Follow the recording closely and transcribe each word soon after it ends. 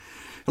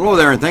Hello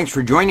there, and thanks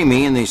for joining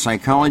me in the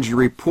Psychology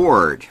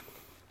Report.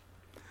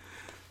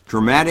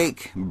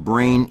 Traumatic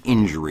brain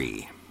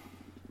injury,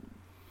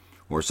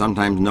 or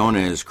sometimes known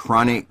as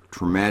chronic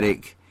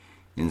traumatic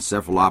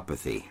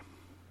encephalopathy.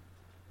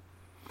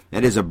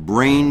 That is a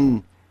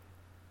brain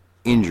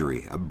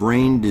injury, a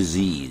brain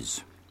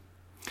disease.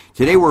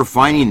 Today we're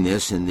finding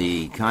this in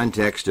the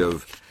context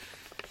of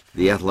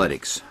the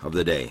athletics of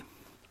the day.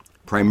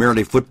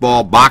 Primarily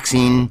football,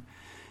 boxing,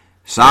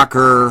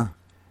 soccer,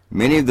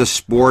 many of the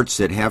sports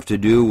that have to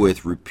do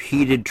with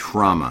repeated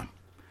trauma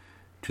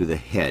to the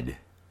head.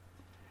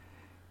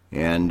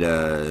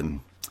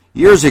 And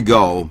years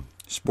ago,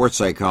 sports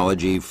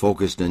psychology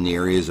focused in the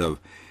areas of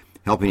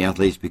helping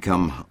athletes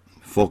become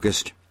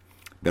focused,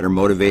 better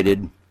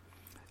motivated,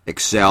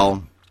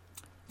 excel,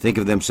 think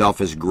of themselves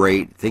as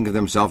great, think of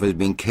themselves as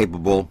being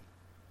capable,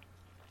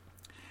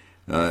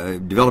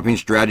 developing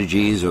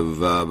strategies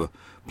of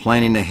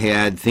planning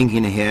ahead,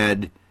 thinking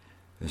ahead,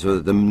 so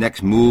that the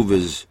next move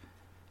is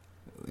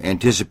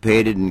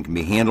anticipated and can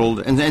be handled,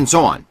 and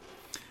so on.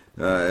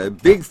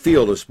 Big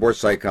field of sports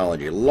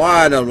psychology. A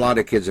lot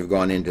of kids have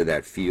gone into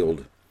that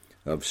field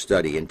of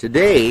study. And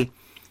today,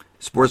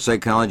 sports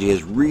psychology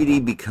has really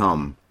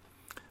become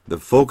the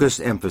focused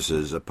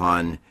emphasis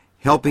upon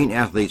helping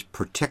athletes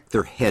protect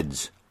their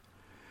heads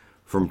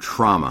from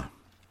trauma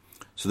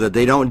so that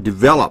they don't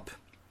develop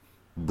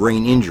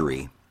brain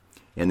injury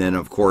and then,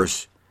 of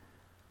course,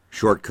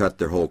 shortcut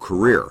their whole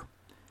career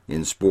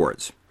in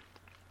sports.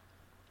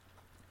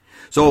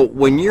 So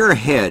when your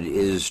head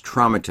is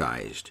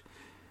traumatized,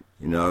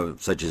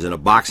 such as in a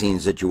boxing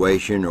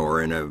situation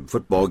or in a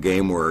football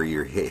game where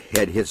your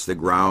head hits the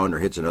ground or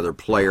hits another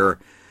player,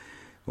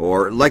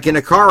 or like in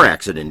a car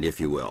accident, if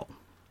you will,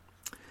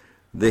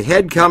 the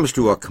head comes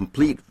to a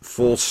complete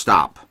full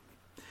stop.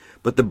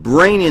 But the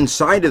brain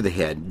inside of the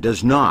head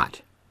does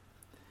not.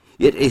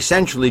 It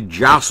essentially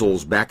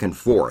jostles back and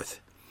forth.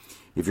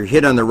 If you're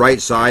hit on the right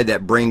side,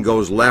 that brain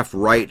goes left,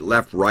 right.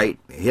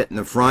 Hit in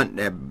the front,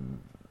 that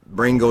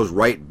brain goes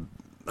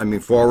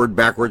forward,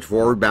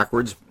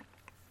 backwards.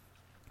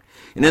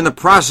 And in the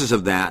process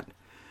of that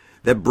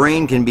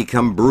brain can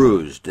become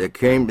bruised.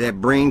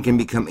 That brain can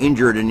become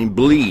injured and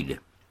bleed.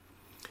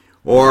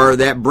 Or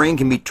that brain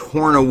can be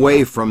torn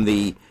away from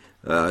the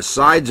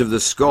sides of the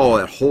skull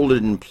that hold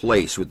it in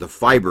place, with the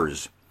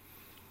fibers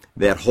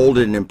that hold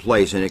it in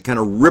place, and it kind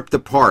of ripped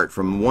apart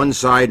from one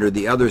side or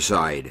the other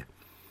side.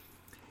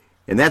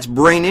 And that's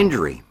brain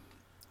injury.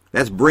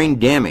 That's brain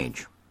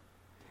damage.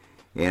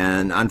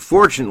 And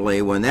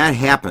unfortunately, when that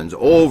happens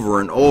over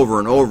and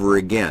over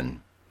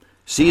again,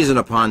 season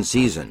upon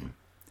season,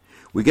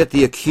 we get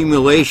the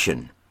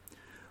accumulation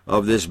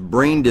of this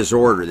brain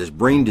disorder, this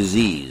brain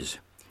disease,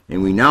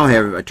 and we now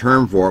have a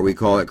term for it. We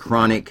call it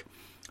chronic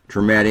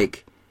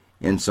traumatic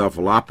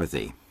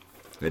encephalopathy.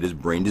 That is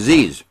brain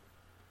disease.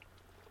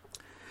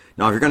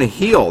 Now, if you're going to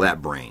heal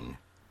that brain,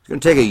 it's going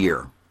to take a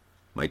year.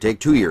 It might take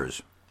 2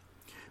 years,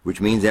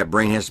 which means that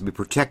brain has to be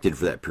protected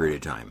for that period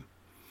of time.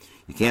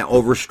 You can't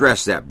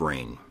overstress that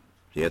brain.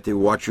 You have to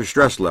watch your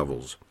stress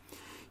levels.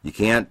 You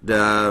can't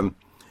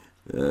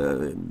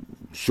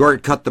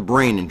shortcut the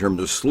brain in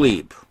terms of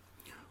sleep,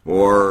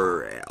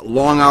 or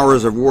long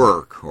hours of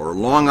work, or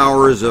long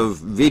hours of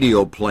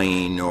video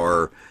playing,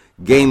 or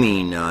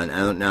gaming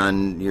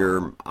on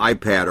your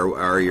iPad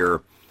or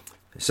your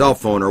cell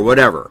phone or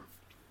whatever.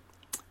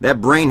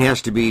 That brain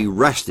has to be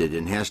rested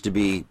and has to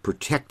be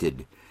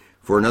protected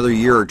for another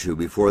year or two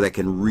before that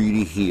can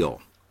really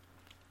heal.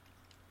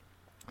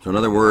 So in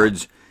other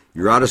words,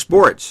 you're out of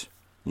sports,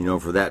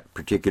 for that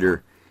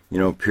particular,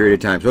 period of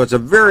time. So it's a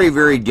very,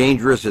 very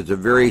dangerous, it's a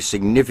very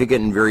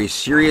significant and very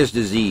serious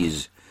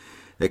disease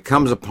that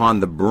comes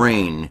upon the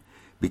brain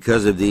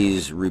because of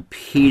these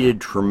repeated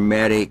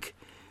traumatic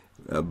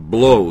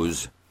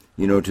blows,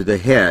 to the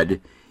head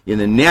in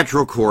the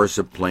natural course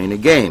of playing a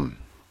game.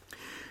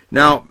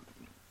 Now,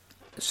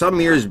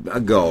 some years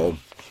ago,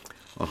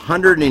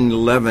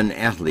 111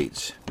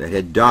 athletes that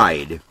had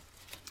died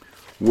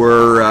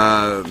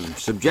were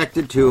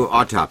subjected to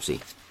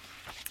autopsy.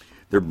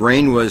 Their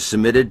brain was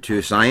submitted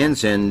to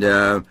science,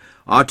 and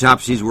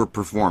autopsies were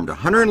performed.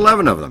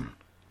 111 of them.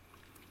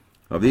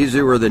 Of these,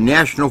 they were the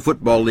National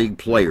Football League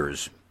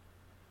players.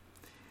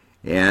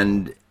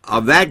 And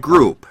of that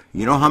group,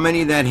 you know how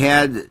many that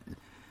had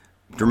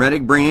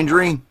traumatic brain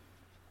injury?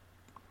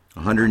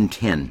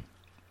 110.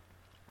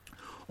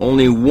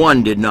 Only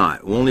one did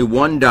not. Only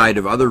one died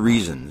of other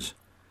reasons,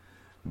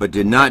 but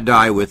did not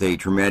die with a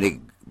traumatic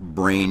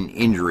brain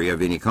injury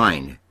of any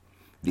kind.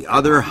 The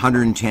other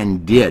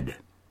 110 did.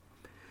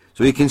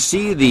 So you can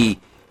see the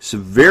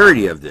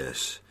severity of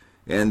this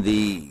and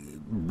the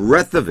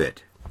breadth of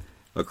it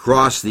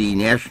across the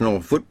National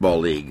Football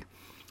League.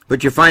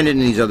 But you find it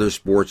in these other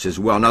sports as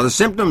well. Now, the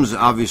symptoms,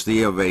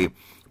 obviously, of a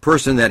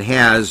person that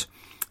has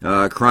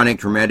chronic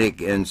traumatic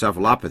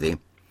encephalopathy,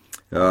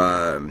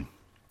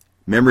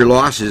 memory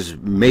loss is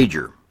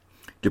major.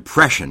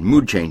 Depression,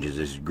 mood changes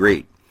is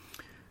great.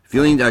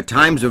 Feeling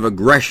times of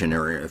aggression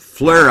or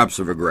flare-ups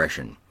of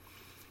aggression.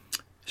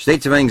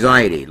 States of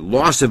anxiety,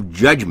 loss of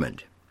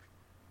judgment,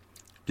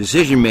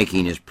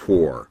 Decision-making is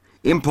poor.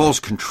 Impulse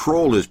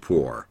control is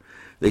poor.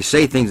 They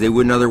say things they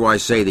wouldn't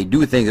otherwise say. They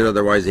do things that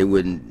otherwise they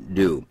wouldn't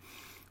do.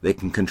 They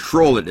can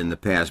control it in the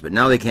past, but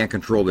now they can't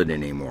control it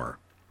anymore.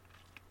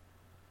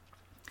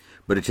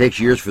 But it takes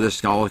years for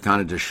this all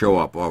kind of to show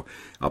up.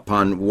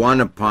 Upon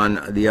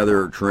the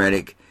other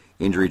traumatic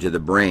injury to the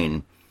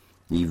brain,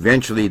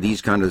 eventually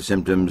these kind of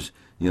symptoms,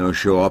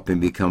 show up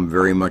and become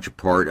very much a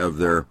part of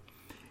their,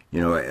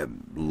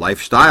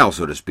 lifestyle,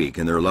 so to speak,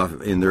 in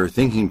their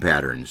thinking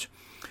patterns.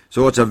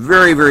 So it's a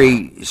very,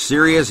 very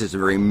serious, it's a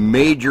very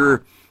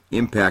major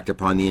impact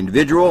upon the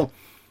individual,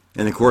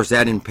 and of course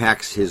that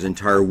impacts his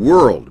entire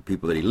world,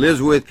 people that he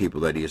lives with,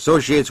 people that he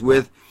associates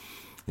with,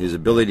 his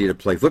ability to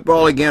play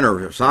football again,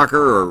 or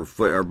soccer,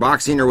 or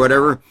boxing, or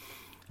whatever,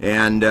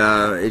 and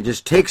it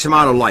just takes him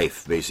out of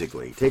life,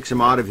 basically. It takes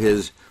him out of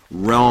his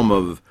realm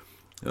of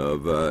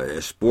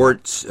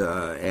sports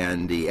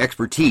and the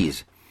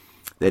expertise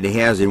that he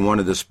has in one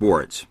of the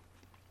sports.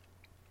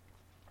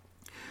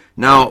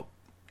 Now,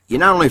 you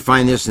not only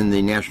find this in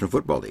the National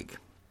Football League,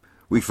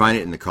 we find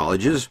it in the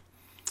colleges,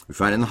 we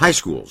find it in the high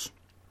schools.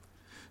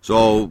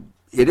 So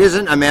it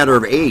isn't a matter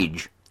of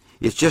age,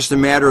 it's just a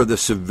matter of the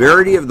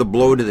severity of the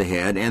blow to the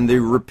head and the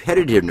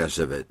repetitiveness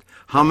of it.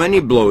 How many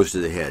blows to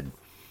the head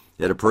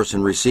that a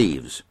person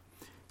receives.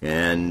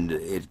 And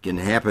it can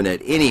happen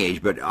at any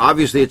age, but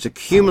obviously it's a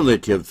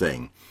cumulative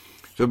thing.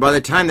 So by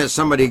the time that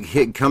somebody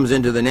comes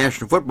into the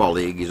National Football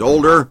League, he's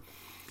older,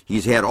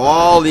 he's had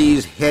all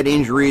these head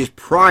injuries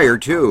prior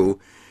to,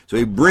 so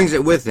he brings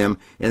it with him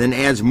and then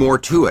adds more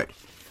to it.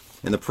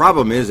 And the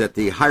problem is at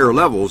the higher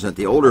levels, at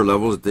the older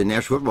levels, at the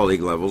National Football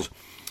League levels,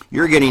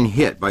 you're getting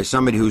hit by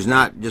somebody who's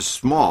not just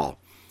small.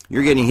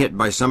 You're getting hit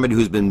by somebody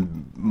who's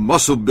been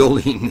muscle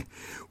building,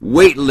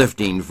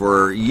 weightlifting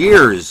for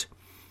years,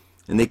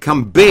 and they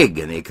come big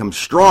and they come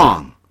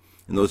strong.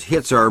 And those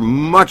hits are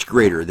much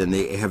greater than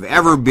they have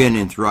ever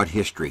been throughout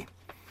history.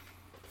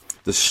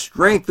 The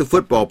strength of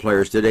football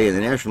players today in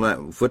the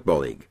National Football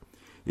League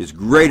is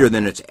greater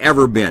than it's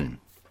ever been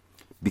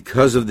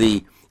because of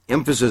the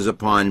emphasis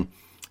upon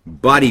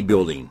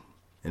bodybuilding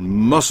and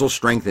muscle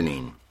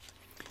strengthening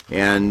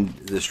and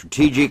the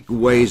strategic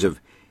ways of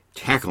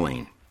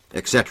tackling,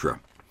 etc.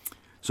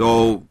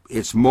 So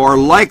it's more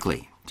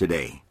likely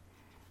today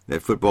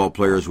that football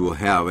players will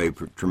have a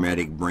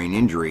traumatic brain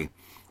injury,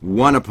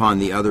 one upon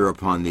the other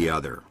upon the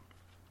other.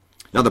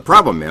 Now the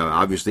problem,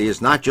 obviously,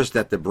 is not just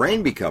that the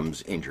brain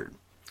becomes injured,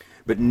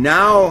 but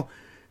now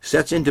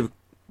sets into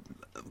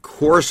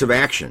course of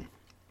action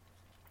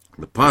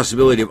the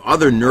possibility of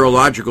other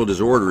neurological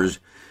disorders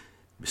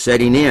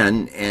setting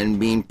in and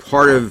being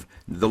part of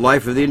the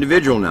life of the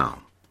individual now.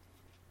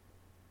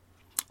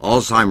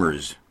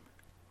 Alzheimer's,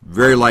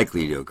 very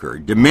likely to occur.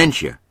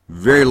 Dementia,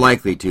 very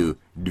likely to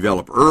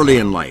develop early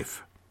in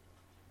life.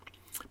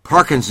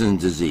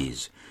 Parkinson's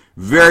disease,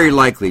 very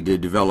likely to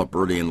develop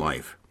early in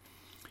life.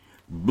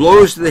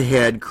 Blows to the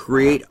head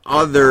create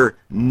other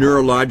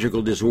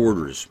neurological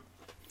disorders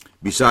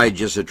besides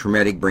just a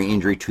traumatic brain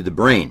injury to the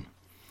brain.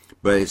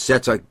 But it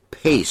sets a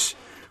pace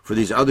for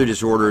these other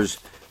disorders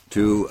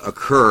to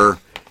occur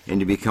and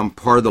to become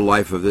part of the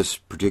life of this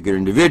particular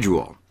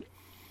individual.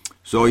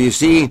 So you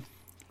see,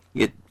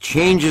 it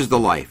changes the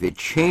life, it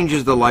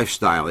changes the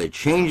lifestyle, it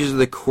changes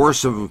the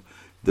course of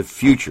the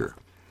future.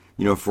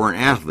 For an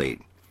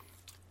athlete,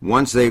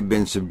 once they've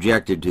been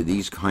subjected to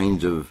these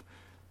kinds of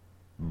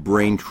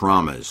brain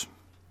traumas.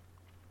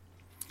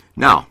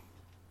 Now,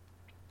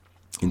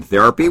 in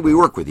therapy, we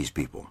work with these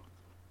people.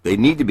 They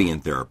need to be in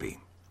therapy.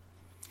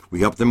 We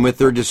help them with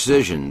their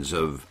decision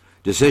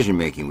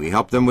making. We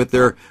help them with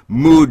their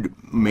mood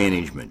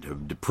management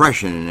of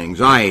depression and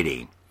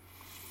anxiety.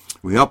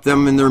 We help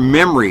them in their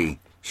memory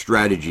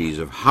strategies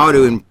of how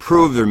to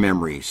improve their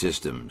memory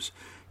systems.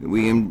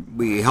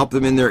 We help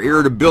them in their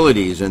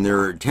irritabilities and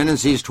their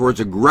tendencies towards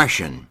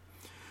aggression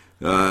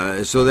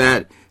so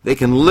that they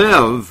can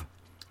live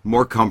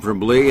more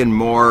comfortably and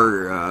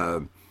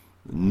more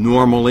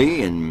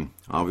normally and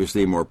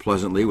obviously more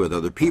pleasantly with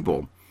other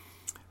people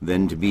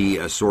than to be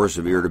a source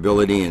of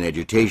irritability and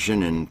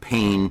agitation and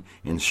pain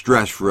and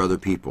stress for other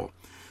people.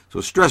 So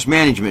stress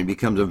management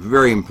becomes a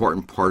very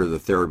important part of the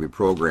therapy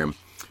program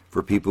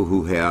for people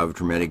who have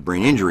traumatic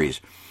brain injuries.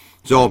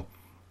 So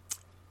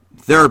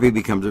therapy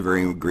becomes a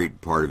very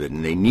great part of it,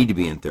 and they need to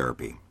be in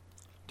therapy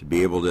to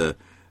be able to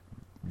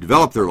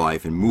develop their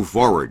life and move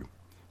forward,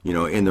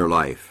 in their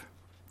life.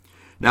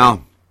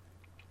 Now,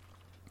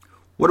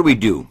 what do we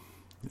do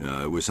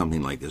with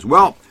something like this?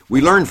 Well, we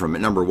learn from it,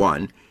 number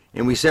one,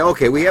 and we say,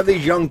 okay, we have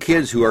these young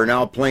kids who are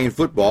now playing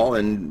football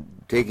and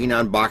taking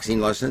on boxing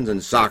lessons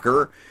and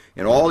soccer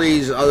and all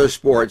these other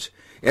sports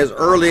as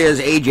early as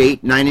age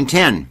 8, 9, and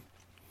 10.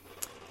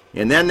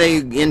 And then they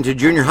into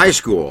junior high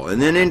school,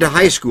 and then into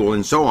high school,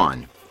 and so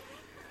on.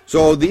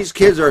 So these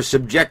kids are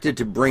subjected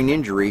to brain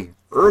injury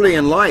early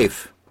in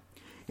life.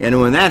 And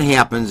when that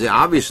happens,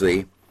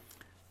 obviously,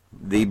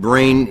 the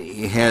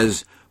brain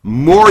has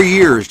more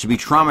years to be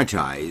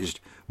traumatized,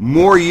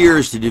 more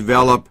years to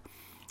develop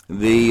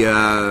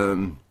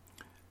the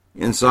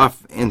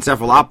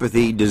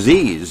encephalopathy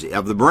disease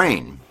of the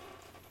brain.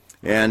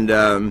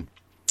 And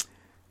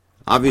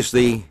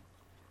obviously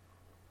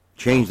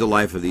change the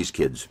life of these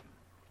kids.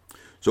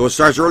 So it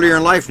starts earlier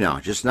in life now.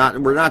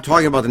 We're not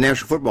talking about the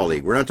National Football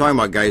League. We're not talking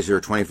about guys who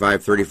are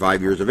 25,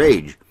 35 years of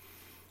age.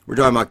 We're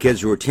talking about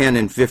kids who are 10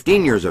 and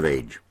 15 years of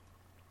age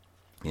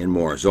and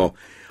more. So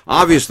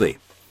obviously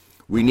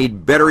we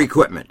need better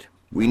equipment.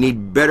 We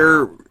need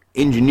better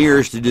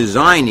engineers to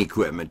design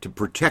equipment to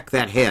protect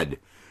that head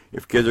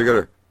if kids are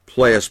going to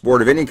play a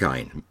sport of any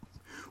kind.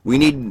 We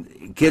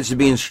need kids to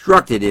be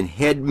instructed in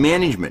head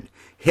management,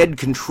 head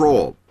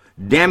control,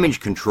 damage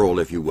control,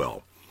 if you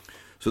will,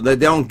 so that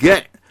they don't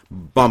get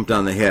bumped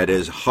on the head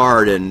as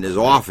hard and as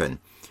often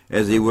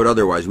as they would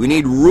otherwise. We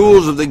need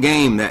rules of the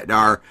game that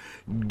are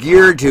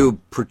geared to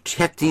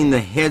protecting the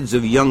heads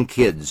of young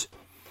kids.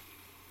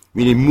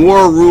 We need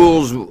more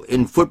rules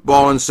in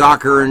football and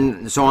soccer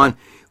and so on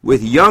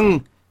with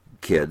young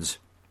kids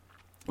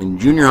in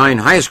junior high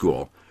and high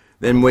school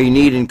than we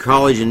need in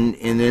college and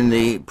in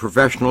the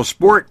professional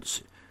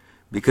sports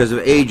because of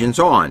age and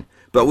so on.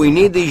 But we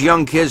need these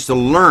young kids to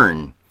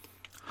learn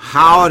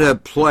how to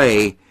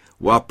play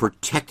while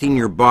protecting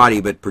your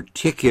body, but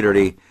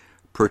particularly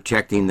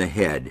protecting the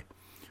head.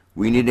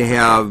 We need to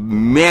have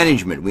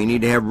management. We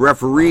need to have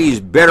referees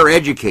better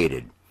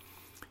educated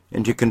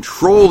and to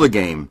control the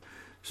game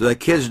so that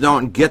kids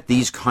don't get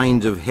these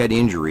kinds of head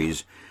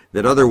injuries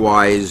that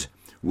otherwise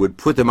would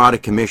put them out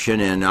of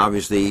commission and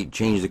obviously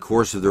change the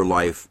course of their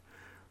life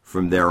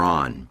from there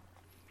on.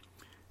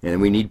 And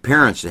we need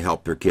parents to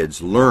help their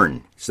kids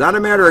learn. It's not a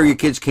matter of your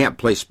kids can't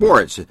play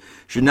sports,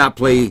 should not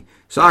play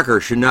soccer,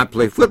 should not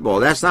play football.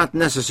 That's not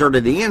necessarily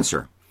the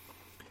answer.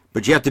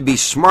 But you have to be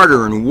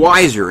smarter and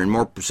wiser and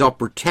more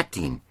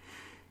self-protecting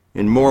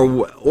and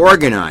more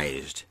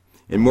organized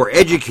and more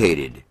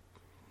educated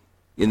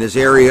in this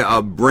area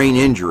of brain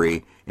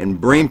injury and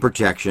brain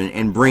protection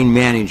and brain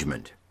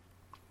management.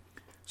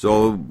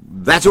 So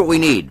that's what we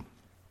need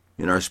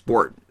in our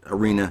sport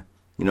arena,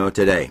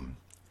 today.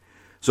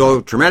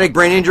 So traumatic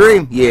brain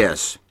injury,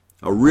 yes,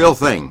 a real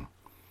thing.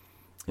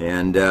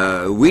 And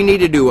we need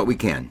to do what we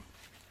can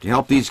to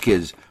help these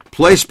kids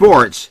play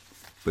sports,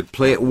 but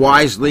play it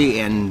wisely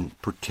and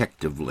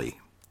protectively.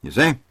 You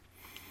see?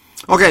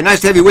 Okay, nice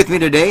to have you with me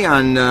today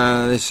on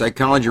this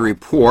Psychology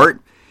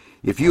Report.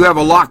 If you have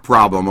a lock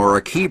problem or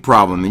a key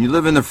problem and you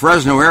live in the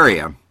Fresno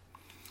area,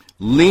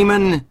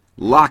 Lehman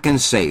Lock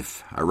and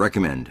Safe, I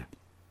recommend.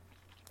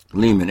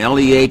 Lehman,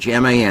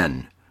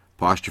 Lehman,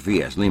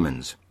 apostrophe S,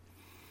 Lehman's.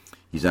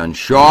 He's on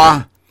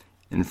Shaw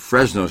and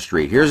Fresno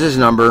Street. Here's his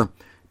number,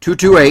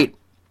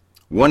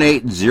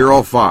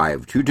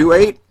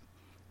 228-1805.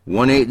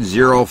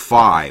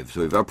 228-1805. So if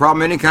you have a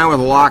problem any kind with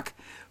a lock,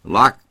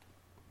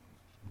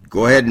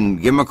 go ahead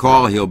and give him a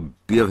call. He'll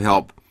be of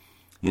help,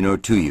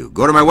 to you.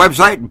 Go to my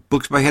website,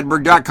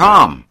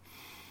 booksbyhedberg.com.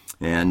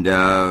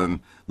 And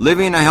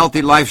living a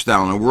healthy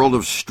lifestyle in a world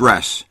of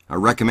stress, I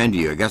recommend to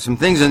you. I got some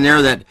things in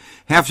there that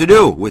have to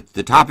do with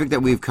the topic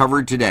that we've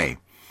covered today.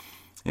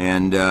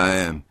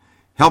 And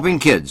helping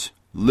kids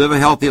live a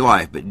healthy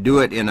life, but do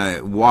it in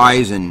a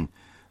wise and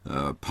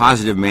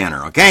positive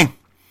manner, okay?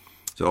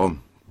 So,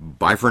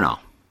 bye for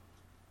now.